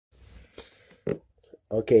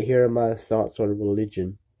Okay, here are my thoughts on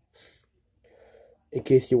religion. In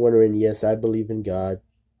case you're wondering, yes, I believe in God.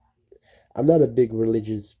 I'm not a big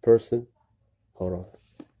religious person. Hold on.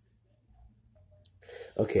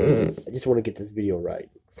 Okay, I just want to get this video right.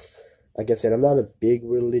 Like I said, I'm not a big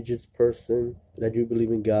religious person, but I do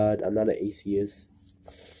believe in God. I'm not an atheist.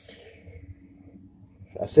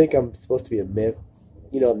 I think I'm supposed to be a myth.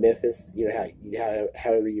 Memphis.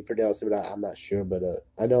 However you pronounce it. I'm not sure, but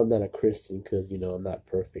I know I'm not a Christian because I'm not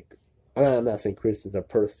perfect. I'm not saying Christians are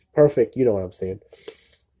perfect. You know what I'm saying.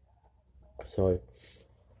 So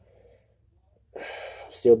I've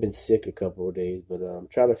still been sick a couple of days, but I'm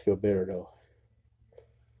trying to feel better though.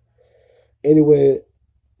 Anyway,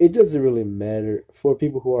 it doesn't really matter for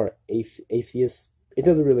people who are atheists. It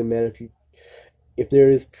doesn't really matter if there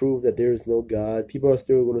is proof that there is no God. People are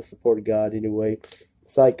still going to support God anyway.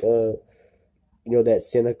 It's like that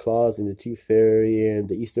Santa Claus and the Tooth Fairy and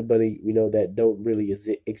the Easter Bunny, that don't really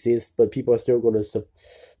exist, but people are still going to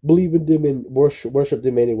believe in them and worship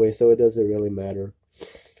them anyway. So it doesn't really matter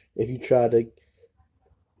if you try to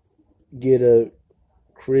get a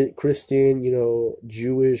Christian,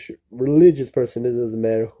 Jewish, religious person. It doesn't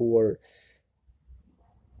matter who are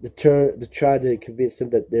to try to convince them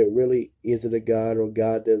that there really isn't a God or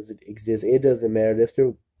God doesn't exist. It doesn't matter. They're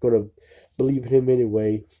still gonna believe in Him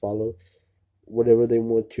anyway. Follow whatever they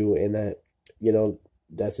want to, and you know,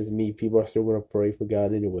 that's just me. People are still gonna pray for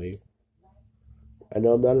God anyway. I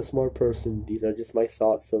know I'm not a smart person. These are just my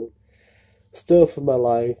thoughts on stuff in my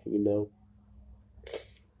life.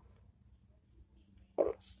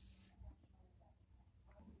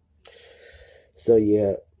 So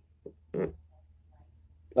yeah,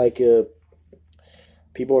 like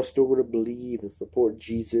people are still gonna believe and support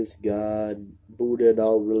Jesus, God, Buddha, and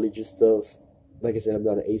all religious stuff. Like I said, I'm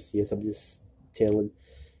not an atheist. I'm just telling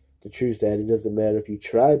the truth that it doesn't matter if you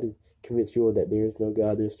try to convince people that there is no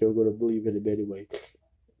God, they're still gonna believe in Him anyway.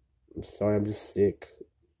 I'm sorry, I'm just sick.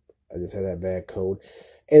 I just had that bad cold.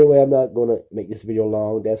 Anyway, I'm not gonna make this video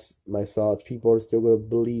long. That's my thoughts. People are still gonna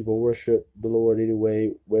believe or worship the Lord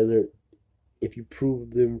anyway, whether if you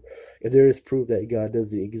prove them, if there is proof that God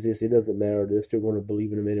doesn't exist, it doesn't matter. They're still going to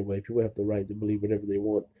believe in Him anyway. People have the right to believe whatever they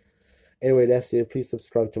want. Anyway, that's it. Please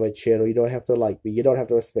subscribe to my channel. You don't have to like me. You don't have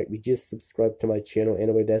to respect me. Just subscribe to my channel.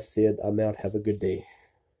 Anyway, that's it. I'm out. Have a good day.